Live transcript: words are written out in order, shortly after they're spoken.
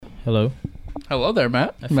Hello. Hello there,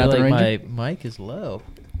 Matt. I feel Matt the like Ranger. my mic is low.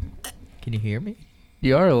 Can you hear me?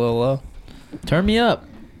 You are a little low. Turn me up.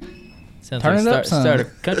 Sounds Turn like it up some. start a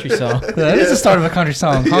country song. That is the start of a country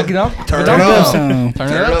song. Honky donk. Turn it donk up some. some. Turn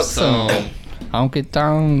it up some. Honky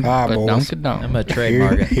donk. Ah, boys. Donk I'm donk. gonna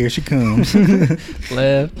trademark it. Here she comes.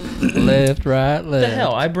 Left, left, right, left. What the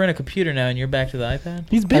hell? I bring a computer now and you're back to the iPad?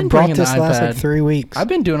 He's I been brought bringing the this last like iPad. 3 weeks. I've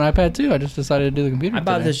been doing iPad too. I just decided to do the computer. I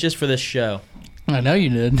bought today. this just for this show. I know you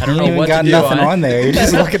did. I don't you know even what got to do nothing on it. on there. You're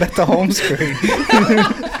just looking at the home screen.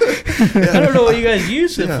 I don't know what you guys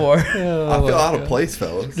use it for. Oh, I feel my out of God. place,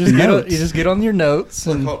 fellas. You Notes. just get on your notes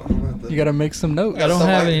and Hold on, you gotta make some notes. I don't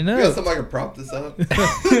have any You got notes. somebody can prop this up?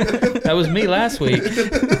 That was me last week.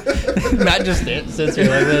 Matt just sits here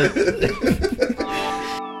like this.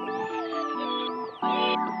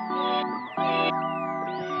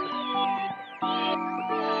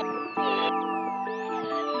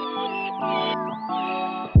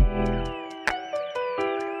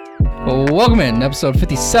 Well, welcome in episode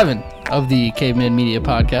 57 of the Caveman Media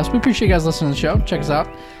Podcast. We appreciate you guys listening to the show. Check us out.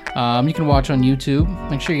 You can watch on YouTube.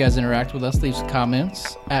 Make sure you guys interact with us. Leave some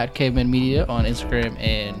comments at Caveman Media on Instagram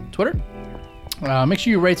and Twitter. Make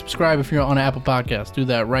sure you rate, subscribe if you're on Apple Podcasts. Do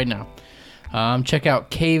that right now. Check out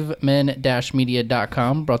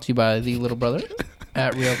caveman-media.com, brought to you by the little brother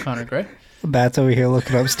at Real Connor Gray. Matt's over here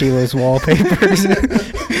looking up Steelers wallpapers.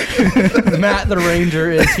 Matt the Ranger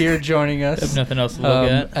is here joining us. I have nothing else to look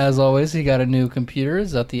at. As always, he got a new computer.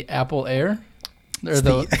 Is that the Apple Air? Or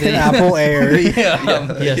the Apple Air.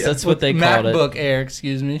 Yes, that's what they called it. MacBook Air,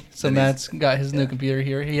 excuse me. So And Matt's got his new computer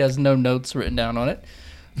here. He has no notes written down on it.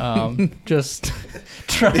 Just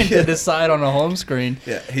trying to decide on a home screen.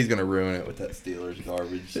 Yeah, he's gonna ruin it with that Steelers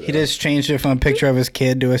garbage. He just changed it from a picture of his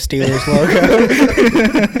kid to a Steelers logo.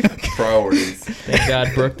 Priorities. Thank God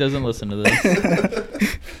Brooke doesn't listen to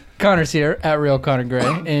this. Connor's here at Real Connor Gray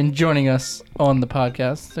and joining us on the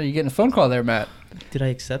podcast. So you're getting a phone call there, Matt. Did I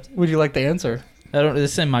accept it? Would you like the answer? I don't.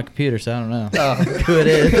 This is in my computer, so I don't know Oh. who it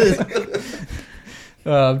is.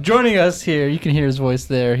 Joining us here, you can hear his voice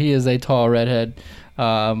there. He is a tall redhead,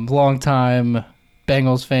 longtime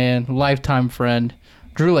Bengals fan, lifetime friend,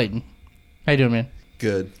 Drew Layton. How you doing, man?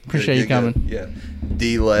 Good. Appreciate you coming. Good. Yeah.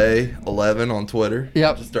 Delay11 on Twitter.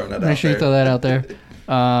 Yep. Just throwing that Make out sure you there. throw that out there.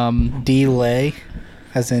 Delay,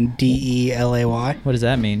 as in DELAY. What does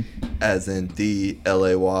that mean? As in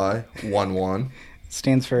DLAY 11.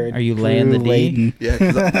 Stands for Are you laying the Drew D? Layton. Yeah,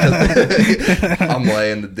 cause I'm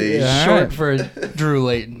laying the D. Yeah. Short for Drew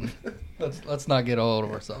Layton. Let's not get all of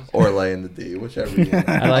ourselves. Or laying the D, whichever you want.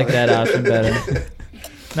 I like that option better.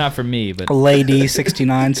 Not for me, but Lady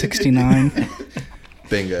 6969.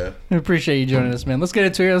 Bingo. We appreciate you joining us, man. Let's get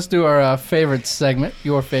into it. Let's do our favorite segment,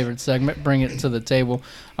 your favorite segment. Bring it to the table.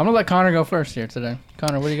 I'm going to let Connor go first here today.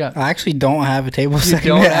 Connor, what do you got? I actually don't have a table You segment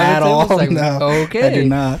don't have a at table all. segment? No, Okay. I do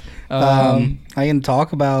not. Um, I can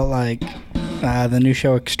talk about like the new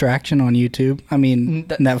show Extraction on YouTube. I mean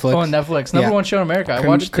Netflix. Oh, on Netflix. Number Yeah. one show in America.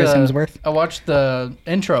 Chris Hemsworth. I watched the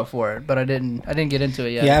intro for it, but I didn't get into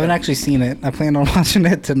it yet. Yeah, I haven't actually seen it. I plan on watching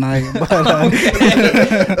it tonight. But Okay.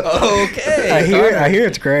 I Connor. hear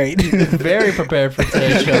it's great. Very prepared for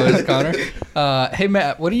today's show, is Connor. Hey,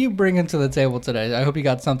 Matt, what are you bringing to the table today? I hope you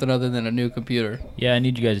got something other than a new computer. yeah, I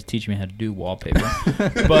need you guys to teach me how to do wallpaper.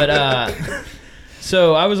 But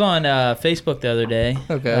so I was on Facebook the other day.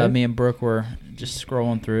 Okay. Me and Brooke were just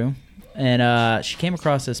scrolling through, and she came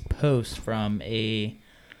across this post from an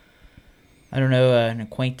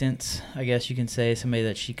acquaintance, I guess you can say, somebody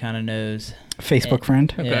that she kind of knows. Facebook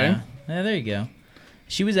friend. Okay. Yeah, there you go.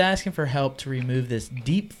 She was asking for help to remove this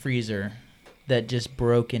deep freezer that just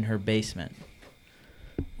broke in her basement.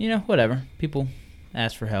 You know, whatever. People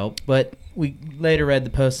ask for help. But we later read the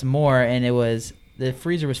post some more, and the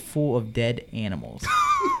freezer was full of dead animals.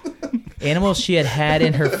 Animals she had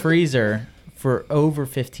in her freezer for over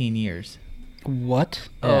 15 years. What?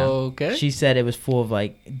 Yeah. Okay. She said it was full of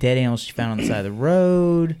like dead animals she found on the side of the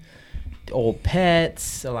road, old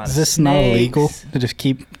pets, a lot Is of this snakes. not illegal to just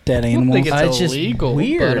keep dead I don't animals? think it's It's just illegal.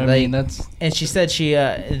 weird, But, I like- mean, that's And she said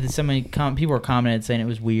people were commenting saying it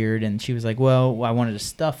was weird, and she was like, "Well, I wanted to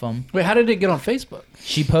stuff them." wait. How did it get on Facebook?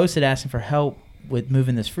 She posted asking for help with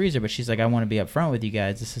moving this freezer, but she's like, "I want to be upfront with you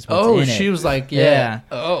guys. This is what's Oh, in she it." was like, Yeah.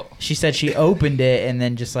 Oh, She said she opened it and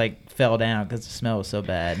then just like fell down because the smell was so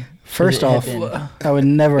bad. First It had off, been- I would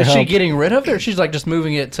never is help. she getting rid of it, or she's like just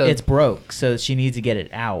moving it to? it's broke, so she needs to get it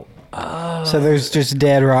out. So there's just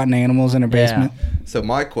dead, rotten animals in her basement. So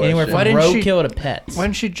my question. Anywhere from Why didn't she- roadkill to pets. Why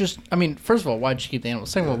didn't she just? I mean, first of all, why did she keep the animals?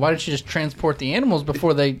 Second of all, why didn't she just transport the animals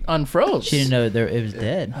before they unfroze? She didn't know it was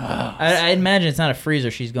dead. I imagine it's not a freezer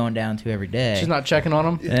she's going down to every day. She's not checking on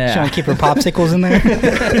them. Yeah. Trying to keep her popsicles in there.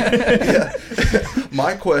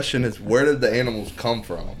 My question is, where did the animals come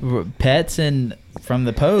from? Pets and from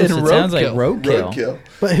the post. And It sounds like roadkill. roadkill.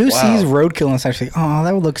 But who sees roadkill and is actually, oh,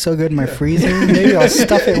 that would look so good in my freezer. Maybe I'll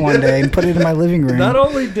stuff it one day and put it in my living room. Not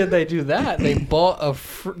only did they do that, they bought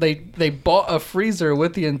they bought a freezer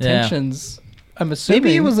with the intentions. I'm assuming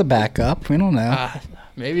Maybe it was a backup. We don't know.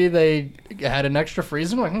 maybe they had an extra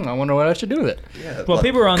freezer. Like, I wonder what I should do with it. Yeah, Well, like-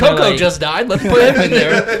 people were on there Coco like, just died. Let's put him in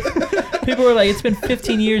there. people were like, it's been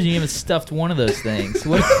 15 years and you haven't stuffed one of those things.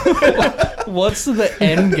 What's the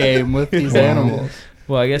end game with these animals?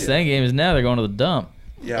 Well, I guess the end game is now they're going to the dump.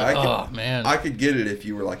 Yeah, I could, Oh man. I could get it if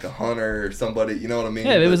you were like a hunter or somebody. You know what I mean?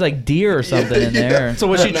 Yeah, if it was like deer or something in there. So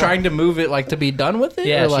was she No. trying to move it like to be done with it?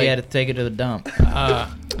 Yeah, or, like, she had to take it to the dump.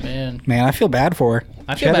 Man. Man, I feel bad for her.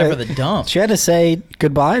 I She feel had bad to- for the dump. She had to say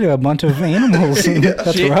goodbye to a bunch of animals.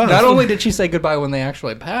 That's rough. Not only did she say goodbye when they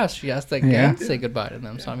actually passed, she asked again Yeah. to say goodbye to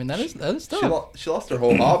them. So I mean, that is she, tough. she lost her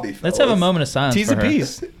whole hobby. Let's have a fellas. moment of silence T's for and her.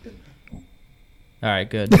 P's. All right,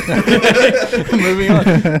 good. Moving on.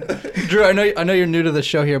 Drew, I know you're new to the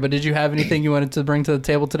show here, but did you have anything you wanted to bring to the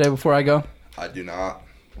table today before I go? I do not.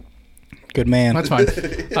 Good man. That's fine.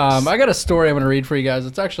 I got a story I'm going to read for you guys.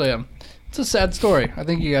 It's actually it's a sad story. I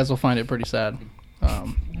think you guys will find it pretty sad.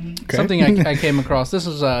 Something I came across. This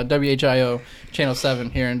is WHIO Channel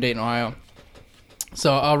 7 here in Dayton, Ohio.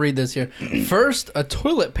 So I'll read this here. First, a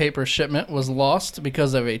toilet paper shipment was lost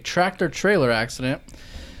because of a tractor-trailer accident.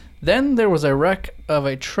 Then there was a wreck of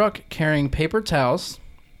a truck carrying paper towels.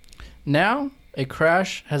 Now, a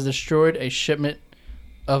crash has destroyed a shipment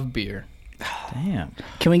of beer. Damn.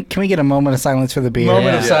 Can we get a moment of silence for the beer?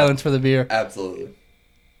 Moment of Yeah. silence for the beer. Absolutely.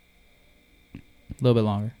 A little bit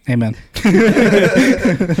longer. Amen.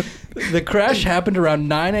 The crash happened around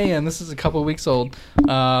 9 a.m. This is a couple of weeks old.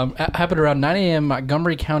 Happened around 9 a.m.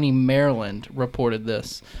 Montgomery County, Maryland, reported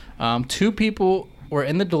this. 2 people were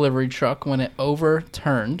in the delivery truck when it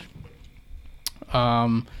overturned.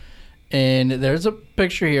 And there's a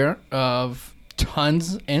picture here of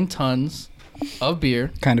tons and tons of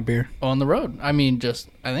beer Kind of beer. on the road. I mean, just,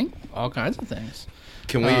 I think, all kinds of things.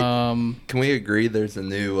 Can we agree there's a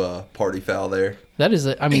new party foul there? That is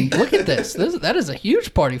I mean, look at this. That is a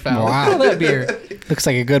huge party foul. Look Wow. at all that beer. Looks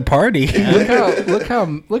like a good party. Look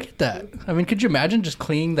at that. I mean, could you imagine just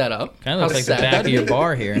cleaning that up? Kind of How looks like the sad back that'd of your be?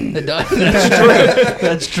 bar here. It does.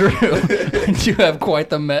 That's true. That's true. You have quite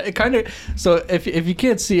the it kind of. So if you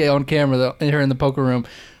can't see it on camera though, here in the poker room,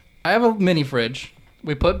 I have a mini fridge.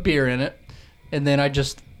 We put beer in it, and then I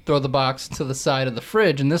just throw the box to the side of the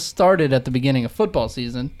fridge. And this started at the beginning of football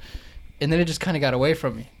season, and then it just kind of got away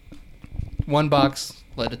from me. 1 box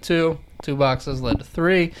led to 2 boxes led to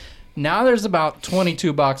 3. Now there's about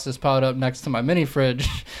 22 boxes piled up next to my mini fridge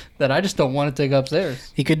that I just don't want to take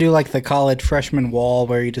upstairs. You could do like the college freshman wall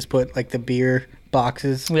where you just put like the beer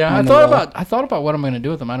boxes. Yeah, I on the thought wall. about what I'm going to do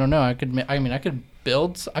with them. I don't know. I could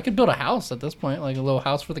build a house at this point, like a little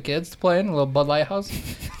house for the kids to play in, a little Bud Light house.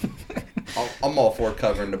 I'm all for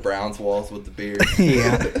covering the Browns walls with the beer.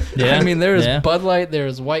 Yeah. Yeah. I mean, there is Yeah. Bud Light, there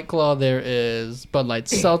is White Claw, there is Bud Light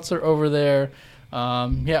Seltzer over there.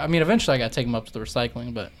 Yeah, I mean, eventually I got to take them up to the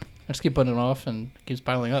recycling, but I just keep putting it off and it keeps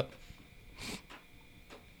piling up.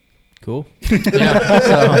 Cool. Yeah.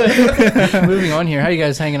 So, moving on here. How you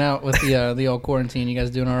guys hanging out with the old quarantine? You guys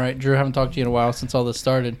doing all right? Drew, I haven't talked to you in a while since all this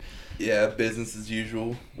started. Yeah, business as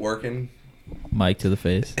usual, working. Mic to the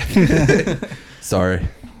face. Sorry.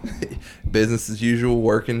 Business as usual,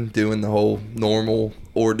 working, doing the whole normal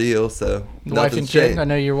ordeal. So Wife nothing's and kid. changed. I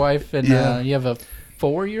know your wife and Yeah. you have a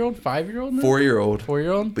 4-year-old, 5-year-old now? 4-year-old.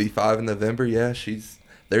 4-year-old? Be 5 in November. Yeah,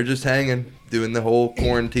 they're just hanging, doing the whole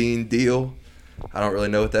quarantine deal. I don't really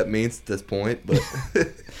know what that means at this point, but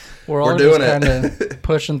We're all we're just doing kind it. of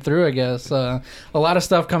pushing through, I guess. A lot of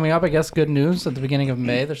stuff coming up. I guess good news at the beginning of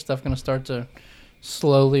May. There's stuff going to start to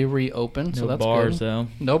slowly reopen. So No that's bars, good. though.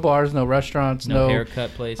 No bars, no restaurants, No no haircut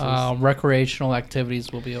places. recreational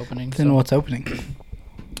activities will be opening. Then So, what's opening?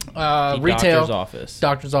 retail, Doctor's office.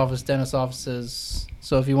 doctor's office, dentist offices.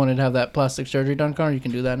 So if you wanted to have that plastic surgery done, Connor, you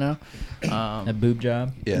can do that now. A boob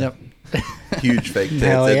job. yeah, Yep. huge fake tits.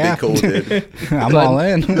 Hell That'd yeah. be cool, dude. I'm But- all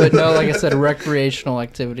in. But no, like I said, recreational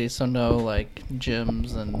activities. So no like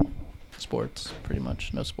gyms and sports. Pretty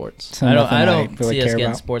much no sports. So I nothing don't really see us care getting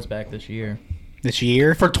about. sports back this year. This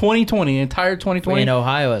year. For 2020, entire 2020. In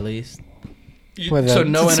Ohio, at least. So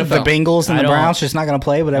no NFL. The Bengals and I the don't- Browns just not going to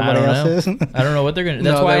play, but I everybody don't else know. is. I don't know what they're gonna.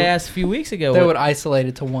 That's No, why I they- asked a few weeks ago. They what- would isolate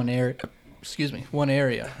it to one area. Excuse me, one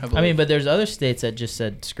area. I mean, but there's other states that just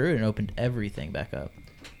said screw it and opened everything back up.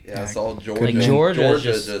 Yeah, I saw Georgia. Like Georgia's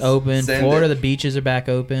just open. send Florida, it. the beaches are back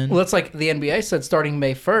open. well, it's like the NBA said starting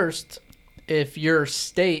May 1st, if your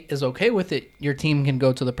state is okay with it, your team can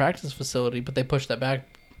go to the practice facility, but they pushed that back.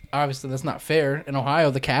 Obviously, that's not fair. In Ohio,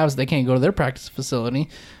 the Cavs, they can't go to their practice facility.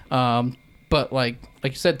 But like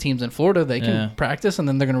you said, teams in Florida, they can Yeah. practice, and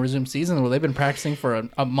then they're going to resume season. Well, they've been practicing for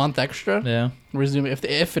a month extra. Yeah. Resume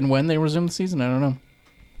if and when they resume the season, I don't know.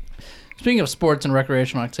 Speaking of sports and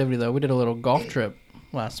recreational activity, though, we did a little golf trip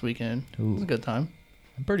last weekend. It was a good time.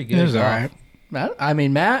 I'm pretty good. It was at all golf. right.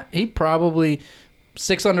 Matt, he probably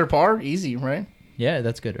 6 under par, easy, right? Yeah,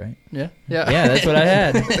 that's good, right? Yeah. Yeah, that's what I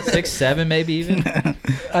had. 6, 7, maybe even.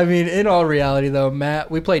 I mean, in all reality, though,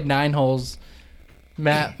 Matt, we played 9 holes.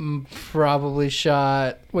 Matt probably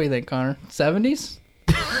shot, what do you think, Connor? 70s?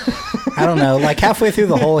 I don't know. Like halfway through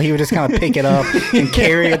the hole, he would just kind of pick it up and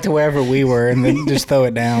carry it to wherever we were, and then just throw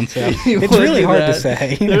it down. So He it's would really do hard to that.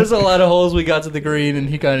 say. There's a lot of holes we got to the green, and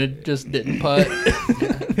he kind of just didn't putt.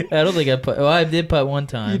 I don't think I put. Well, I did putt one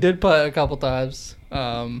time. You did putt a couple times.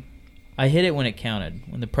 I hit it when it counted.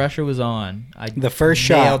 When the pressure was on, I The first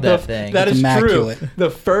nailed shot. that thing. That It's is immaculate. true. The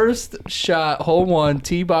first shot, hole 1,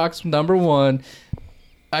 tee box number 1.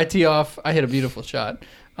 I tee off. I hit a beautiful shot.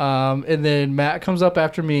 And then Matt comes up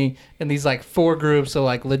after me, and these like 4 groups of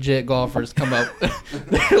like legit golfers come up.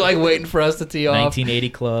 They're like waiting for us to tee off. 1980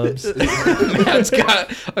 clubs. Matt's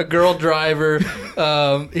got a girl driver.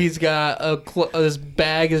 He's got his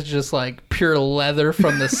bag is just like pure leather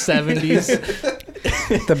from the 70s.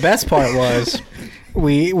 The best part was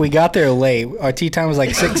we got there late. Our tee time was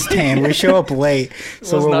like 6:10. We show up late,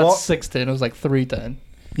 So it was we're not 6:10. It was like 3:10.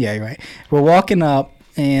 yeah, you're right. We're walking up,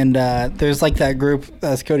 and there's like that group,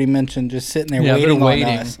 as Cody mentioned, just sitting there Yeah, they're waiting waiting.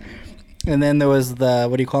 on us. And then there was the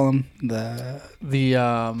what do you call him?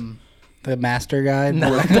 The master guy.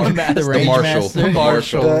 The range marshal. master. The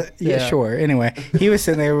marshal. Yeah, Yeah. sure. Anyway, he was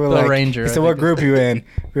sitting there. We were The like, ranger, He I said, "What think. group you in?"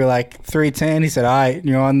 We were like 310. He said, "All right,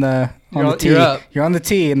 you're on the You're tee. you're up." You're on the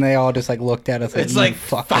tee." And they all just like looked at us. It's "You like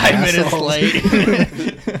fucking 5 minutes assholes."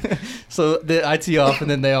 late. So I tee off,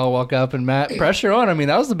 and then they all walk up, and Matt, pressure on. I mean,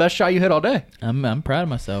 that was the best shot you hit all day. I'm proud of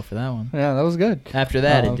myself for that one. Yeah, that was good. After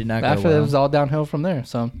that, it did not go After well. it was all downhill from there.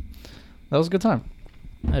 So that was a good time.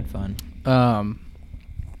 I had fun.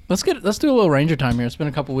 Let's do a little Ranger time here. It's been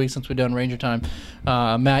a couple weeks since we've done Ranger time.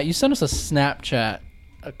 Matt, you sent us a Snapchat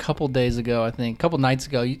a couple days ago, I think, a couple nights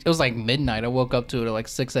ago. It was like midnight. I woke up to it at like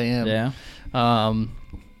 6 a.m. Yeah. And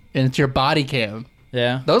it's your body cam.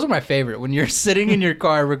 Yeah. Those are my favorite. When you're sitting in your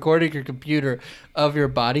car recording your computer of your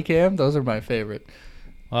body cam, those are my favorite.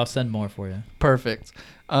 Well, I'll send more for you. Perfect.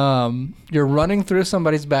 You're running through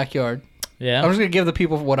somebody's backyard. Yeah. I'm just going to give the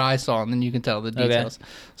people what I saw, and then you can tell the Okay. details.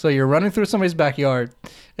 So you're running through somebody's backyard.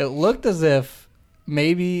 It looked as if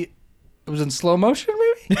maybe it was in slow motion,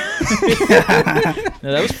 maybe?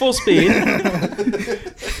 No, that was full speed.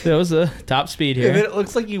 That was a top speed And then here. it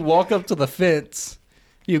looks like you walk up to the fence.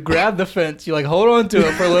 You grab the fence. You like hold on to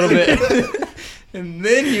it for a little bit. And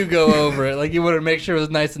then you go over it. Like you wanted to make sure it was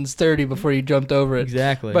nice and sturdy before you jumped over it.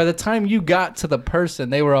 Exactly. By the time you got to the person,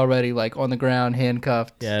 they were already like on the ground,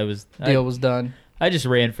 handcuffed. Yeah, it was. Deal was done. I just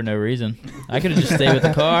ran for no reason. I could have just stayed with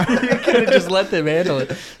the car. You could have just let them handle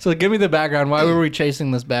it. So give me the background. Why were we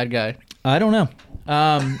chasing this bad guy? I don't know.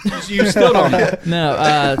 You still don't know.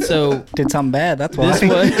 No. So Did something bad. That's why. this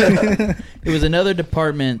was it was another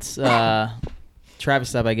department's traffic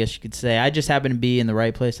stop, I guess you could say. I just happened to be in the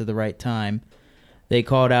right place at the right time. They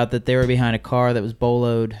called out that they were behind a car that was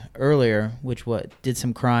boloed earlier, which did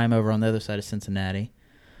some crime over on the other side of Cincinnati.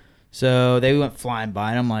 So they went flying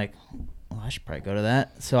by, and I'm like, well, I should probably go to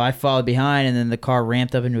that. So I followed behind, and then the car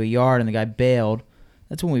ramped up into a yard, and the guy bailed.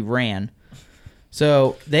 That's when we ran.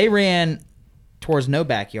 So they ran towards no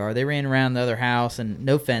backyard. They ran around the other house and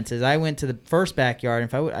no fences. I went to the first backyard,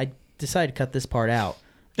 and I decided to cut this part out.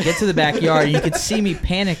 Get to the backyard, and you could see me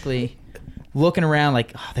panically looking around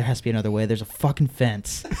like, oh, there has to be another way. There's a fucking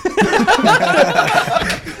fence.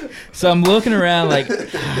 So I'm looking around like,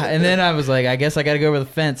 and then I was like, I guess I got to go over the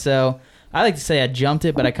fence. So I like to say I jumped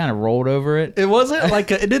it, but I kind of rolled over it. It wasn't like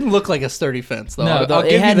it didn't look like a sturdy fence though. No, I'll it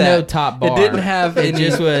give had you that. no top bar. It didn't have It any.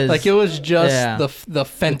 just was- like it was just yeah. the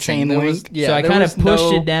fencing. chain There link. was, yeah, So I there kind was of pushed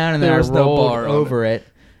no- it down, and then there I was no rolled bar on over it.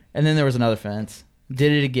 And then there was another fence.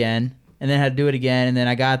 Did it again, and then had to do it again. And then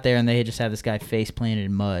I got there, and they just had this guy face planted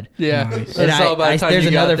in mud. Yeah, Nice. And That's all by the time there's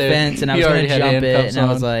you got another there, fence, and I he was going already to had jump it, handcuffs and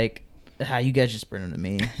I was on. like, you guys just bring them to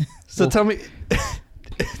me. So tell me,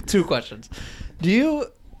 2 questions.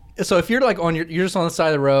 So if you're like you're just on the side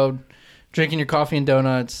of the road, drinking your coffee and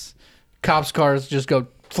donuts, cops' cars just go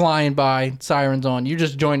flying by, sirens on, you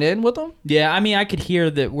just joined in with them? Yeah, I mean, I could hear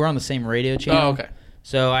that we're on the same radio channel. Oh, okay.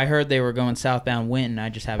 So I heard they were going southbound Winton. I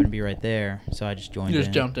just happened to be right there, so I just joined in. You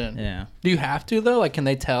just jumped in. Yeah. Do you have to though? Like, can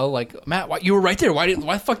they tell? Like, Matt, you were right there. Why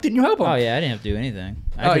the fuck didn't you help him? Oh, yeah, I didn't have to do anything.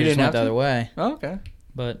 I Oh, could you just didn't went have the to? other way, Oh, okay.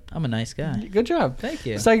 but I'm a nice guy. Good job. Thank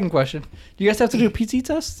you. Second question: do you guys have to do a PT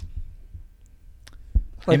test?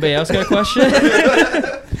 Anybody else got a question?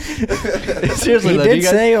 Seriously, He though, do you did guys-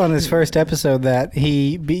 say on his first episode that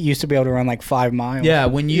he used to be able to run like 5 miles. Yeah,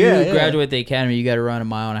 when you Yeah. graduate the academy, you got to run a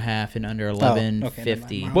mile and a half in under 11:50. okay,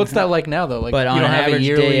 never mind. What's that like now though? Like, But you on don't an have a average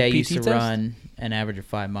yearly day, I PT used to test? run an average of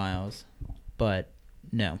 5 miles. But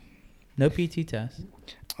no PT test.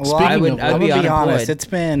 Well, Speaking I of- would, I'd I'm be gonna be honest. unemployed. It's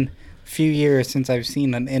been a few years since I've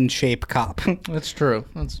seen an in shape cop. That's true.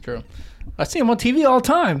 That's true. I see him on TV all the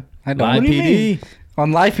time. I don't. Live What do you mean?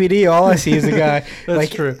 On live PD, all I see is a guy.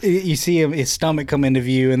 like true. You see him, his stomach come into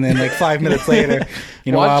view, and then like 5 minutes later,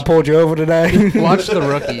 you know, why I Watch- pulled you over today. Watch The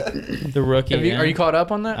Rookie. The Rookie. Have you, yeah. are you caught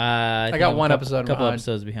up on that? I got think one I'm episode a couple behind.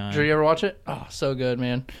 episodes behind. Did you ever watch it? Oh, so good,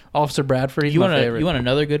 man. Officer Bradford, he's You my want favorite. you want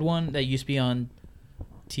another good one that used to be on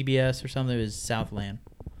TBS or something? It was Southland.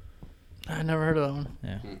 I never heard of that one.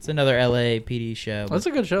 Yeah, it's another LA PD show. That's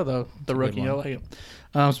a good show, though. The a good Rookie, I one. like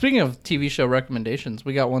it. Speaking of TV show recommendations,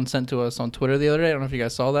 we got one sent to us on Twitter the other day. I don't know if you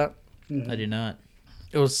guys saw that. I do not.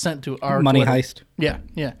 It was sent to our Money Twitter. heist. Yeah,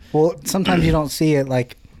 yeah. Well, sometimes you don't see it.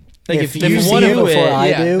 Like if if you you see want it to before I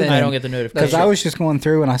yeah, do, then- I don't get the notification. because I was just going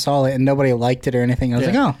through and I saw it and nobody liked it or anything. I was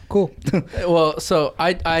Yeah. like, oh, cool. Well, so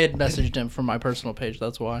I had messaged him from my personal page.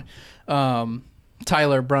 That's why.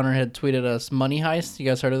 Tyler Brunner had tweeted us Money Heist. You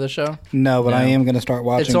guys heard of this show? No, but I No. am gonna start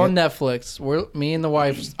watching. It's on it. Netflix. Me and the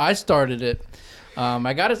wife. I started it.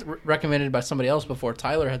 I got it recommended by somebody else before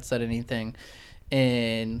Tyler had said anything,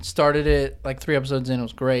 and started it like 3 episodes in. It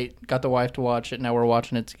was great. Got the wife to watch it. Now we're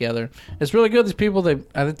watching it together. It's really good. These people,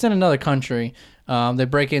 it's in another country. They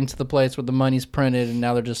break into the place where the money's printed, and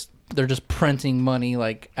now they're just printing money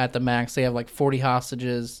like at the max. They have like 40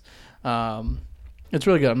 hostages. It's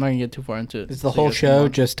really good. I'm not gonna get too far into it. Does the So you whole guys can show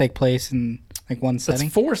watch. just take place in like one It's setting?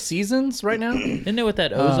 4 seasons right now. Isn't it what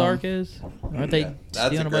that Ozark is? Aren't they that's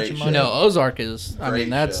stealing a a bunch great of show. money? No, Ozark is. I Great mean,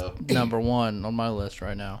 that's show. number 1 on my list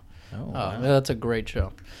right now. Oh, wow. That's a great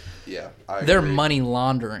show. Yeah, I They're agree. money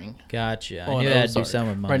laundering. Gotcha. I on knew they had to do Ozark. something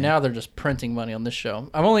with money. Right now, they're just printing money on this show.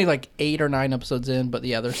 I'm only like 8 or 9 episodes in, but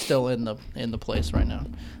yeah, they're still in the place right now.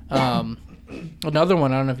 Another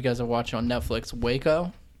one I don't know if you guys have watched on Netflix,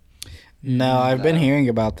 Waco. No, I've been hearing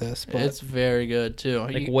about this. But It's very good too.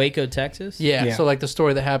 like Waco, Texas? Yeah, Yeah. so like the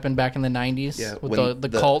story that happened back in the 90s Yeah, with when the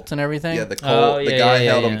the- cult and everything. Yeah, the cult. Oh, the yeah, guy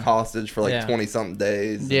yeah, held yeah, him yeah. hostage for like Yeah. 20-something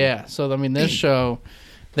days. Yeah, so I mean, this show,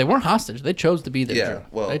 they weren't hostage. They chose to be there. Yeah, Drew.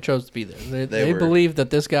 well, they chose to be there. They they were- believe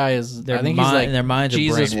that this guy is. Their I think mi- he's like their minds are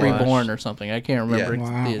Jesus brainwashed. reborn or something. I can't remember.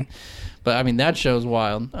 Yeah. Wow. But I mean, that show's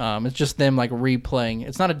wild. It's just them like replaying.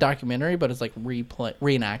 It's not a documentary, but it's like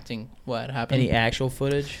reenacting what happened. Any actual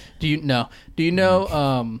footage? Do you know?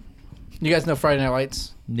 You guys know Friday Night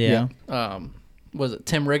Lights? Yeah. Was it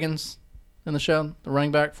Tim Riggins in the show? The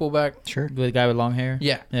running back, fullback? sure. The guy with long hair?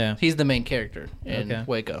 Yeah. Yeah. He's the main character in Okay.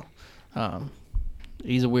 Waco.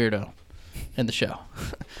 He's a weirdo in the show.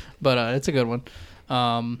 But it's a good one.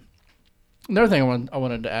 Another thing I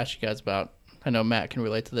wanted to ask you guys about, I know Matt can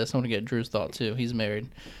relate to this. I want to get Drew's thought too. He's married.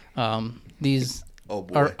 These Oh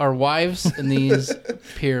boy. are wives in these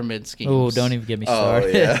pyramid schemes. Oh, don't even get me Oh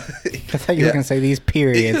started. yeah. I thought you were gonna say these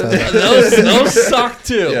periods. I was like, Those suck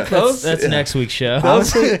too. Yeah. That's next week's show.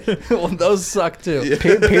 Well, those suck too. Yeah.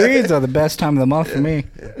 periods are the best time of the month for me.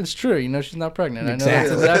 It's true. You know she's not pregnant. I know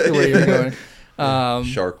Exactly. that's exactly where you're going.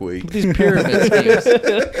 Shark Week. These pyramid schemes.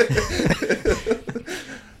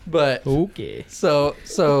 But Okay.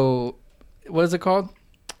 so what is it called?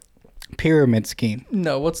 Pyramid scheme.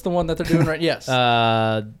 No, what's the one that they're doing right? Yes.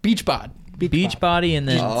 Beachbody. Beachbody and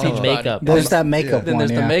then Oh. some Beachbody. makeup. There's that makeup Then one.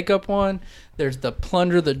 there's yeah. the makeup one. There's the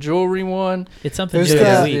plunder, the jewelry one. It's something There's to do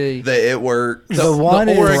the- with The It Works. The one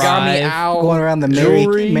is origami Thrive, owl. going around the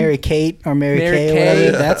jewelry. Mary Kate or Mary Mary Kay. Kay. Or whatever.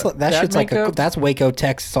 Yeah. That That shit's like makeup. that's Waco,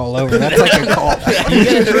 Texas all over. That's like a cult.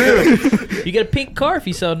 You get a pink car if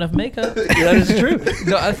you sell enough makeup. That is true.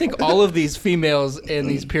 No, I think all of these females in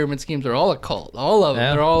these pyramid schemes are all a cult. All of them.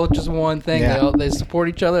 Yeah. They're all just one thing. Yeah. They support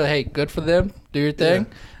each other. Hey, good for them. Do your thing.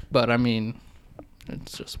 Yeah. But I mean,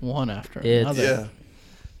 it's just one after It's- another. Yeah.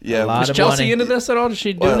 Yeah, A lot Is of Chelsea money. into this at all? Does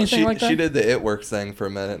she do well, anything she, like that? she did the It Works thing for a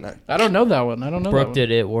minute. And I don't know that one. I don't know Brooke that did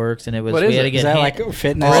It Works, and it was What we is had it? to Is get that hand- like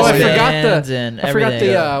fitness? Oh, I wristbands forgot and I forgot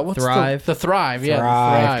everything. the what's Thrive. the Thrive. Yeah,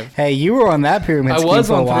 Thrive. the Thrive. Hey, you were on that pyramid I scheme was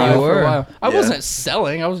for a on while. Thrive You for were. a while. I Yeah. wasn't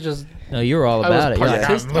selling. I was just No, you were all I was about it. You're like,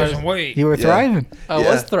 partic- I'm losing weight. You were Yeah. thriving. I Yeah.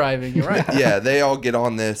 was thriving. You're right. yeah, they all get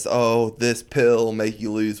on this. Oh, this pill will make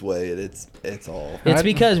you lose weight. It's all. It's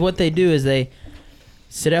because what they do is they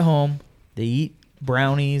sit at home, they eat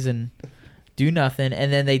brownies and do nothing,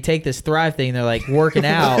 and then they take this Thrive thing. They're like working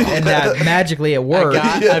out, and that magically it works.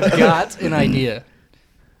 I've got an idea.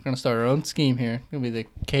 We're gonna start our own scheme here. It's gonna be the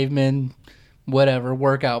caveman, whatever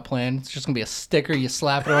workout plan. It's just gonna be a sticker. You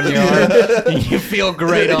slap it on your arm, and you feel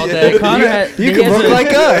great all day. Connor had, You he could has look a- like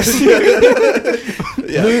us.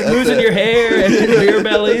 Yeah, that's losing it. your hair and beer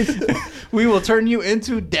bellies. We will turn you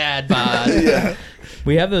into dad bod. Yeah.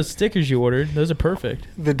 We have those stickers you ordered. Those are perfect.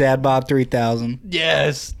 The Dad Bob 3000.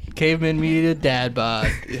 Yes, caveman media dad bod.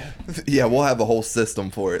 Yeah, we'll have a whole system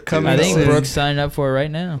for it. Come too. I think soon. Brooke's signing up for it right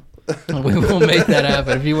now. We will make that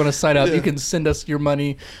happen. If you want to sign up, you can send us your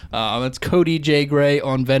money. It's Cody J. Gray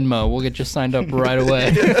on Venmo. We'll get you signed up right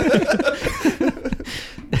away.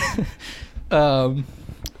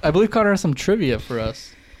 I believe Connor has some trivia for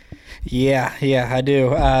us. Yeah, I do.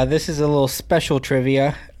 This is a little special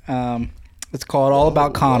trivia. It's called All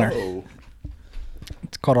About Connor. Whoa.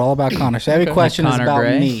 It's called All About Connor. So every Okay. question is Connor about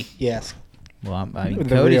Gray? me. Yes. Well, I mean, The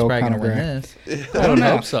Cody's real probably going to Conor win Gray. this. I don't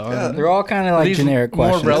hope so. Yeah. They're all kind of like These generic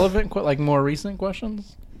questions. More relevant, like more recent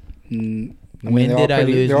questions? Mm, When they're all did I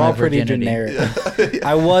pretty- lose They're my all pretty virginity? generic.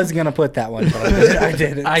 I was going to put that one, but I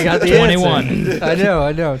didn't. I got the 21. answer.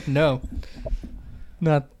 I know. No.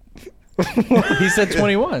 Not. He said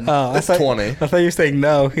 21. Oh, I thought, 20. I thought you were saying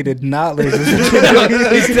no. He did not lose his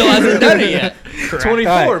he still hasn't done it yet.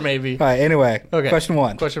 24 All right. maybe. All right, anyway. Okay. Question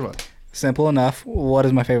one. Question 1. Simple enough. What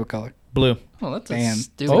is my favorite color? Blue. Oh, that's a Damn.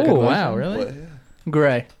 stupid Oh, question. wow, really? What?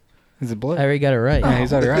 Gray. Is it blue? I already got it right. Yeah,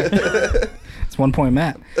 he's already right. It's 1 point,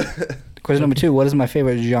 Matt. Question number 2. What is my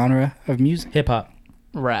favorite genre of music? Hip hop.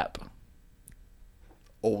 Rap.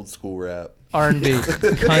 Old school rap. R&B.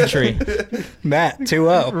 Country. Matt,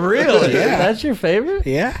 2-0. Really? Yeah. That's your favorite?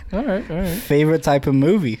 Yeah. All right. Favorite type of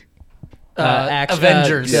movie? Action-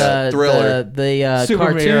 Avengers. Yeah, Thriller. The Superheroes.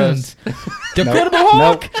 cartoons. Incredible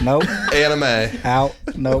Hulk. Nope. Anime. Out.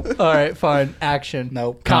 Nope. All right, fine. Action.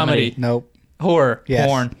 Nope. Comedy. Nope. Horror. Yes.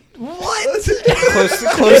 Porn.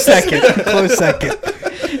 Close second. Close second.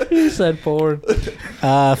 You said porn.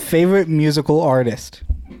 Favorite musical artist?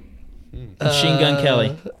 Machine Gun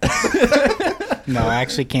Kelly. No, I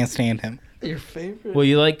actually can't stand him. Your favorite? Well,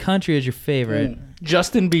 you like country as your favorite.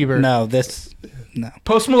 Justin Bieber. No.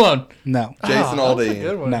 Post Malone. No. Jason Oh, that's a Aldean.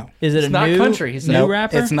 good one. No. Is it It's a not new country, he's new Nope.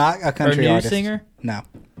 rapper? It's not a or country new artist. singer? No.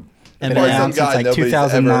 And Been Or around some since guy like nobody's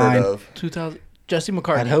 2009. ever heard of. 2000. Jesse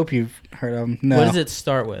McCartney. I'd hope you've heard of him. No. What does it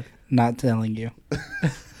start with? Not telling you.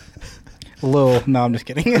 Lil. No, I'm just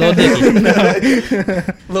kidding. Lil Dicky.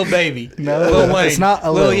 Lil Baby. No. Lil Wayne. It's not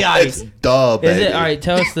a Lil Lil. Yachty. It's Duh Is Baby. it all right?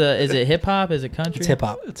 Tell us is it hip hop? Is it country? It's hip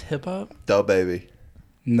hop. It's hip hop. Duh Baby.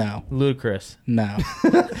 No. Ludacris. No.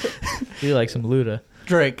 You like some Luda?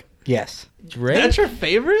 Drake. Yes. Drake. That's your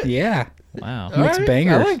favorite? Yeah. Wow. Makes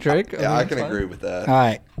bangers. I like Drake. Yeah, I mean, can it's fine. agree with that. All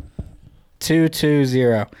right.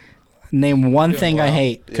 2-2-0. Name one thing I well.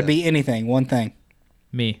 hate. Could Yeah. be anything. One thing.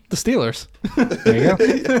 Me. The Steelers. There you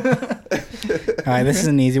go. All right. This is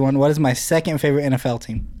an easy one. What is my second favorite NFL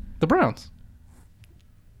team? The Browns.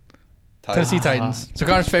 Titans. Tennessee Titans. So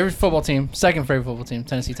Connor's favorite football team, second favorite football team,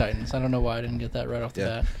 Tennessee Titans. I don't know why I didn't get that right off the Yeah.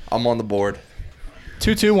 bat. I'm on the board.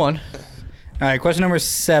 2-2-1. All right. Question number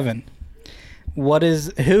 7.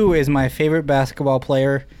 Who is my favorite basketball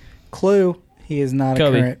player? Clue. He is not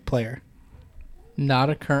Kobe. a current player. Not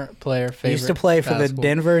a current player. Favorite He used to play for the basketball.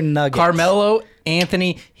 Denver Nuggets. Carmelo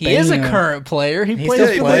Anthony. He is a Bam. current player. He He plays,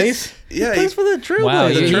 still he plays? Yeah, plays for the Trailblazers. Wow,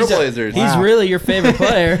 the he's- Trailblazers. He's Wow. really your favorite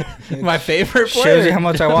player. My favorite player. Shows you how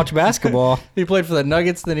much I watch basketball. He played for the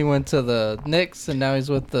Nuggets, then he went to the Knicks, and now he's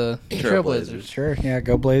with the Trailblazers. Sure. Yeah.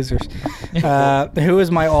 Go Blazers. Who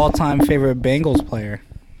is my all-time favorite Bengals player?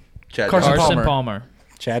 Chad Carson Johnson. Carson Palmer. Palmer.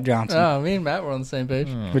 Chad Johnson. Oh, me and Matt were on the same page.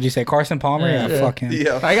 Would you say Carson Palmer? Yeah. Yeah. Fuck him.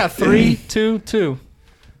 Yeah. I got 3-2-2.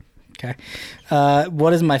 Okay.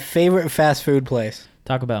 What is my favorite fast food place?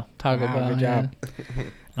 Taco Bell. Taco Wow, Bell. good yeah. job. That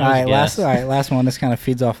All was right, a last guess. last one. This kind of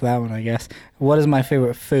feeds off that one, I guess. What is my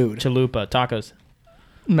favorite food? Chalupa. Tacos.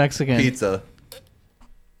 Mexican. Pizza.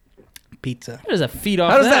 pizza. How does that feed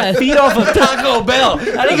off How does that feed off of Taco Bell?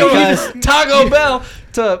 How do you go Because- from Taco Bell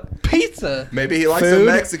to pizza? Maybe he likes Food. the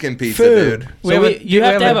Mexican pizza, Food. dude. So you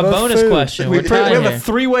have to have a both bonus food. question. We We're tied have here. a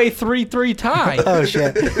three-way 3-3 tie. Oh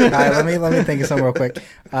shit! All right, let me think of something real quick.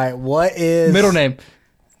 All right, what is Middle name.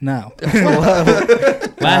 No.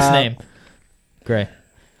 Last name. Gray.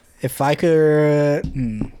 If I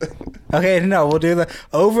could, okay, no, we'll do the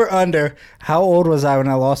over under. How old was I when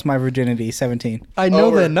I lost my virginity? 17. I know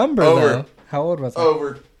Over. the number Over. though. How old was I?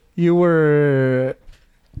 Over. You were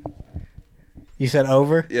You said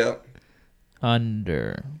over. Yeah.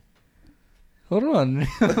 Under. hold on.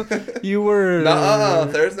 You were Nuh-uh.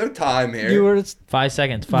 There's no time here. You were 5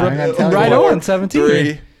 seconds. I'm gonna 5. tell you right what. on 17.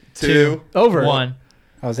 3, 2. Over. 1.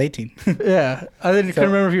 I was 18. Yeah, I didn't So-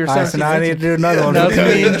 remember if you were all right, 17. so now I need to do another one. Now it's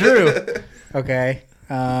me and Drew. Okay.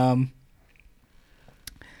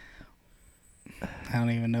 I don't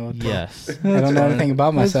even know what. Yes. I don't know anything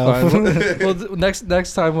about That's myself. fine. We'll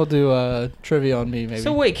next time we'll do trivia on me maybe.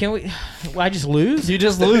 So wait, can we? I just lose? You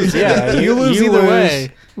just lose. Yeah, Yeah, you lose you either lose.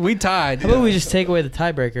 way. We tied. How about we just take away the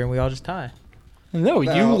tiebreaker and we all just tie? No,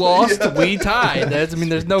 you No. lost. Yeah. We tied. There's no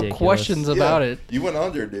Ridiculous. questions about Yeah. it. You went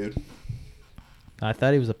under, dude. I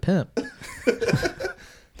thought he was a pimp.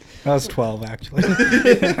 I was 12 actually.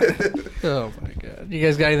 Oh my god. You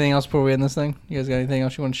guys got anything else before we end this thing? You guys got anything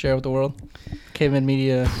else you want to share with the world? Caveman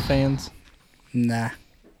Media fans. Nah.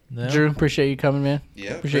 No? Drew, appreciate you coming, man.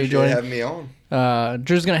 Yeah. Appreciate you Appreciate joining. having me on.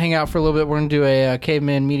 Drew's gonna hang out for a little bit. We're gonna do a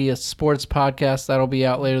Caveman Media Sports podcast that'll be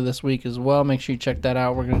out later this week as well. Make sure you check that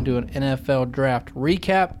out. We're gonna do an NFL draft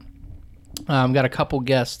recap. Got a couple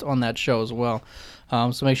guests on that show as well,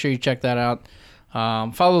 so make sure you check that out.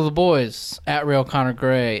 Follow the boys at Real Connor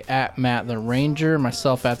Gray, at Matt the Ranger,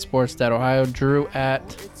 myself at Sports Dad Ohio, Drew at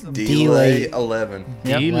Delay 11.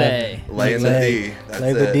 Delay. Laying the D. That's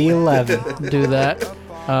Lay the it. D11. Do that.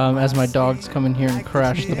 As my dogs come in here and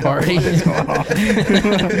crash the party.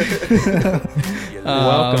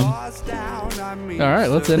 Welcome. All right,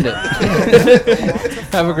 let's end it.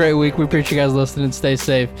 Have a great week. We appreciate you guys listening. Stay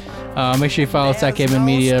safe. Make sure you follow us at Caveman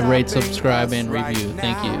Media. Rate, subscribe, and review.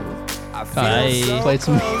 Thank you. Bye. Play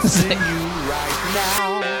some music.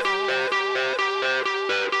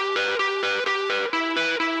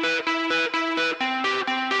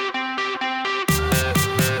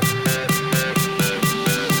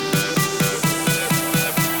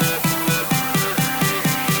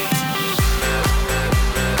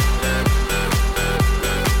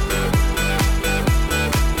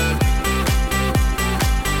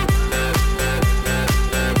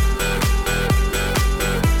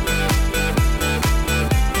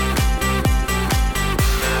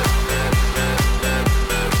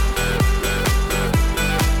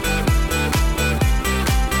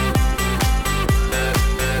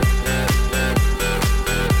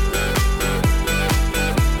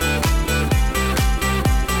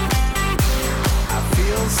 I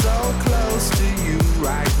feel so close to you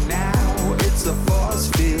right now. It's a force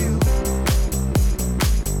field.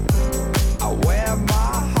 I wear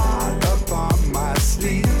my heart up on my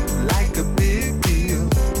sleeve like a big deal.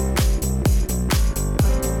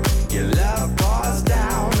 Your love pours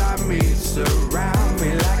down on me, surround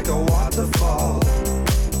me like a waterfall.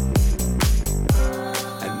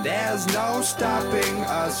 And there's no stopping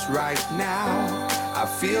us right now. I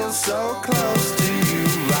feel so close to you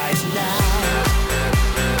right now.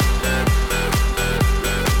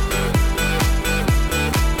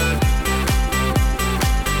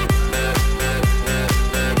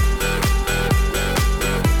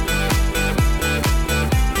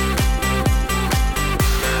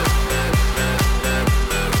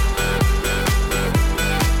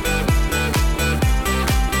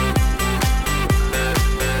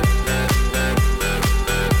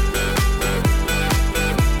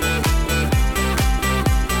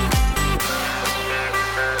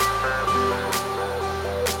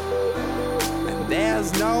 And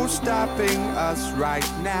there's no stopping us right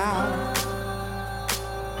now.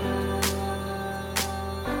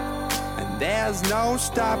 And there's no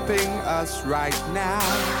stopping us right now.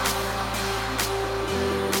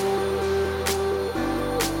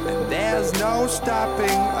 And there's no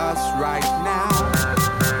stopping us right now.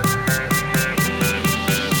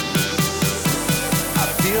 I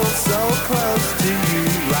feel so close to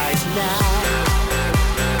you right now.